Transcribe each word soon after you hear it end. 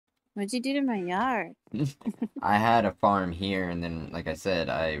What'd you do to my yard? I had a farm here, and then, like I said,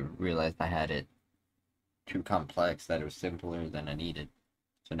 I realized I had it too complex, that it was simpler than I needed.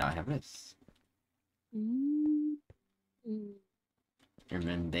 So now I have this. Mm. Mm. And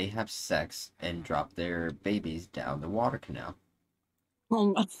then they have sex and drop their babies down the water canal.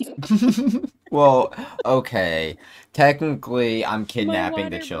 Oh my, Well, okay. Technically, I'm my kidnapping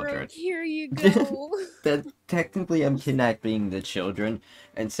the water children. broke. Here you go. That technically I'm kidnapping the children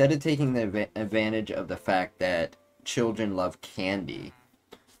instead of taking the advantage of the fact that children love candy.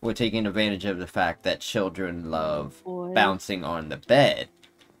 We're taking advantage of the fact that children Oh love boy. bouncing on the bed.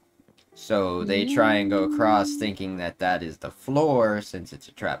 So they try and go across Mm. thinking that that is the floor since it's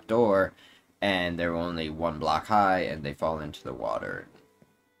a trap door, and they're only one block high, and they fall into the water,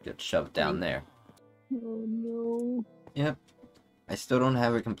 get shoved down Like, there. oh no. Yep. I still don't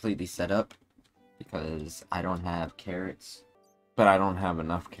have it completely set up because I don't have carrots, but I don't have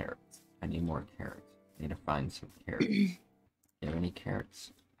enough carrots. I need more carrots. I need to find some carrots. Do you have any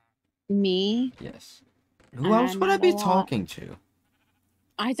carrots? Me? Yes. Who else would I Not a be lot. talking to?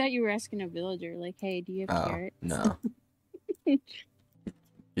 I thought you were asking a villager, like, hey, do you have Oh, carrots? no.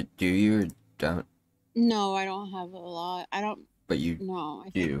 Do you or don't? No, I don't have a lot. I don't. But you No,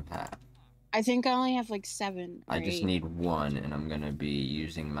 do have. I think I only have like 7 or I just 8. need one, and I'm gonna be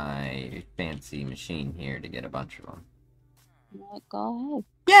using my fancy machine here to get a bunch of them. Well, go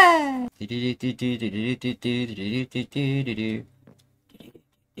Yay!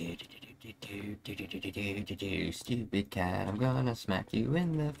 Stupid cat, I'm gonna smack you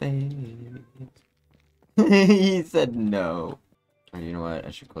in the face. He said no. Oh, you know what?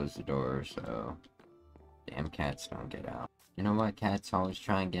 I should close the door so damn cats don't get out. You know what? Cats always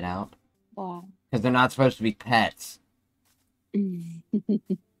try and get out? ahead. Because they're not supposed to be pets. Wow.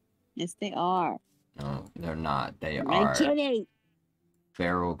 Yes, they are. No, they're not. They My are kitty.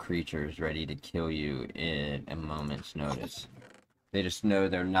 feral creatures ready to kill you in a moment's notice. They just know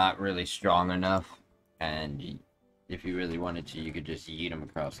they're not really strong enough, and if you really wanted to, you could just yeet them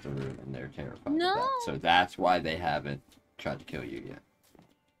across the room, and they're terrified of No, that. So that's why they haven't tried to kill you yet.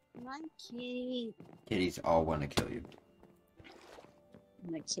 my kitty. Kitties all want to kill you.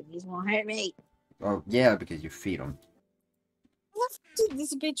 My kitties won't hurt me. Oh, yeah, because you feed them. What did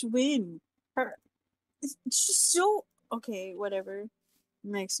this bitch win? Her. She's so. Okay, whatever.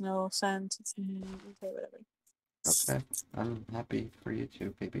 Makes no sense. It's okay, whatever. Okay. I'm happy for you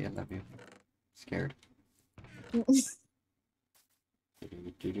too, baby. I love you. Scared.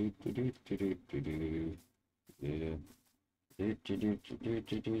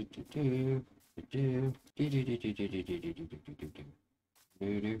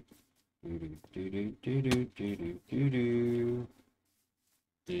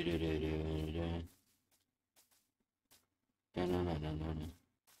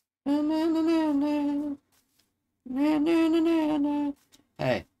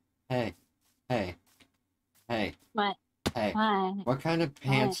 Hey, hey, hey, hey, What? hey. What? What kind of What?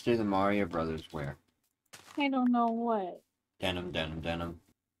 pants do the Mario Brothers wear? I don't know what. Denim, denim, denim.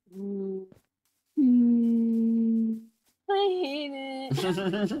 Mm. Mm. I hate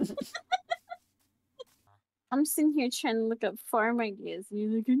it. I'm sitting here trying to look up farm ideas, and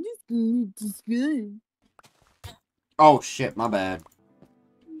you're like, I'm just gonna this good. Oh shit, my bad.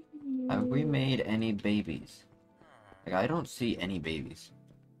 Have we made any babies? Like, I don't see any babies.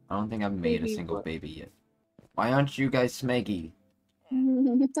 I don't think I've made a Baby single what? baby yet. Why aren't you guys Smeggy?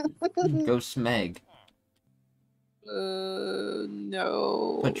 Go Smeg.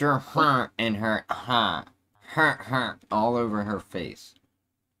 No. Put your in her all over her face.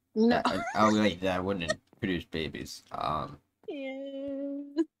 No. Oh wait, that wouldn't produce babies. Yeah.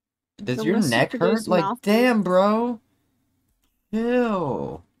 Does your Unless you neck hurt? produce Like, mouthful. damn, bro.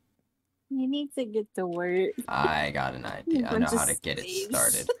 Chill. You need to get to work. I got an A idea. I know bunch of how to get it slaves.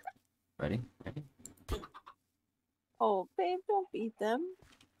 started. Ready? Ready? Oh, babe, don't beat them.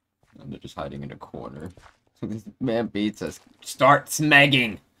 And they're just hiding in a corner. This man beats us. Start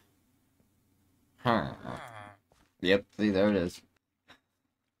smegging! Huh. Yep, see, there it is.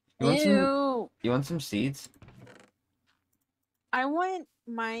 You want some, Ew. you want some seeds? I want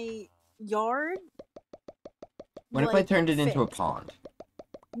my yard What if I like turned it into a fixed. pond?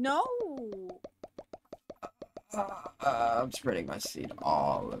 No. I'm spreading my seed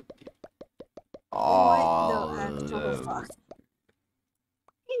all over. What the All actual over. fuck?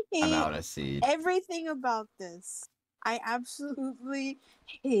 I I'm hate out of seed. everything about this. I absolutely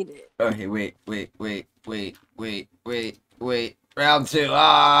hate it. Okay, wait. Round two.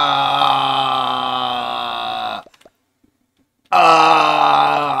 Ah!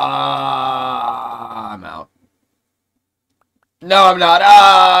 Ah! I'm out. No, I'm not.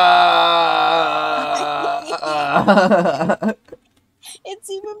 Ah! It's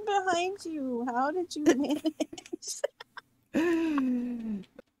even behind you. How did you manage?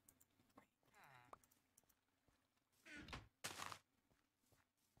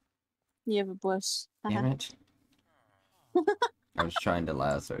 You have a bush. Damn it. I was trying to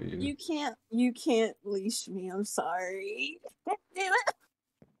lasso you. You can't leash me. I'm sorry. Damn it.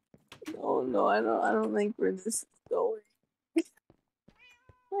 No, no, I don't think where this is going.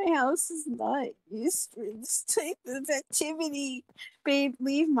 My house is not used for this type of activity. Babe,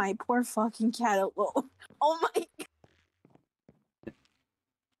 leave my poor fucking cat alone. Oh my god,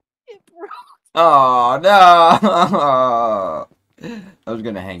 it broke. Oh, no! I was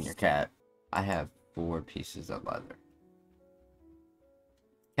gonna hang your cat. I have 4 pieces of leather.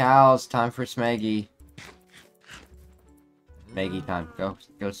 Cows, time for Smeggy. Smeggy time. Go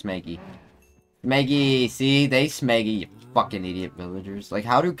Smeggy. Smeggy, see? They Smeggy, you fucking idiot villagers. Like,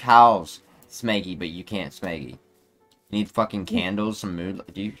 how do cows Smeggy, but you can't Smeggy? You need fucking candles, some mood.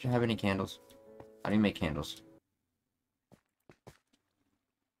 Do you have any candles? How do you make candles?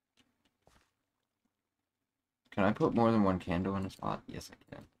 Can I put more than 1 candle in a spot? Yes, I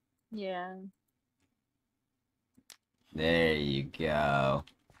can. Yeah. There you go.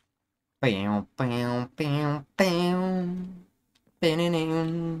 Bam, bam, bam, bam.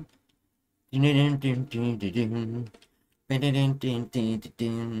 Ba-da-dum. Dun-dun-dun-dun-dun-dun.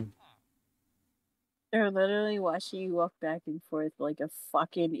 Ba-da-dun-dun-dun-dun-dun. They're literally watching you walk back and forth like a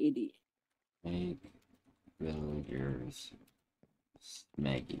fucking idiot. Make villagers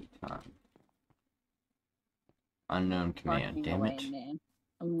Smeggy time. Unknown command, Walking damn away, it. man.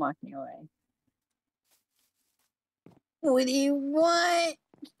 I'm walking away. What do you want?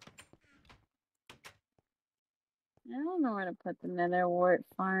 I don't know where to put the nether wart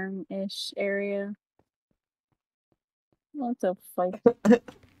farm-ish area. What the fuck? The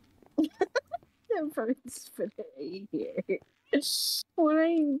bird's for here. What are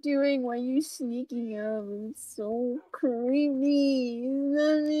you doing? Why are you sneaking up? It's so creepy.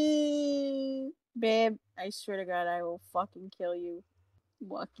 Babe, I swear to God, I will fucking kill you.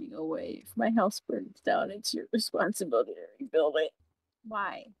 Walking away. If my house burns down, it's your responsibility to rebuild it.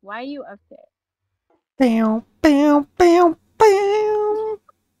 Why? Why are you up there? Bam, bam, bam, bam.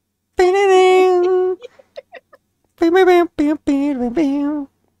 Ba-da-dum. Bam, bam, bam, bam, bam.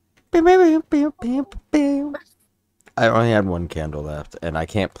 Bam, bam, bam, bam, bam. I only had 1 candle left, and I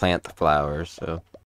can't plant the flowers, so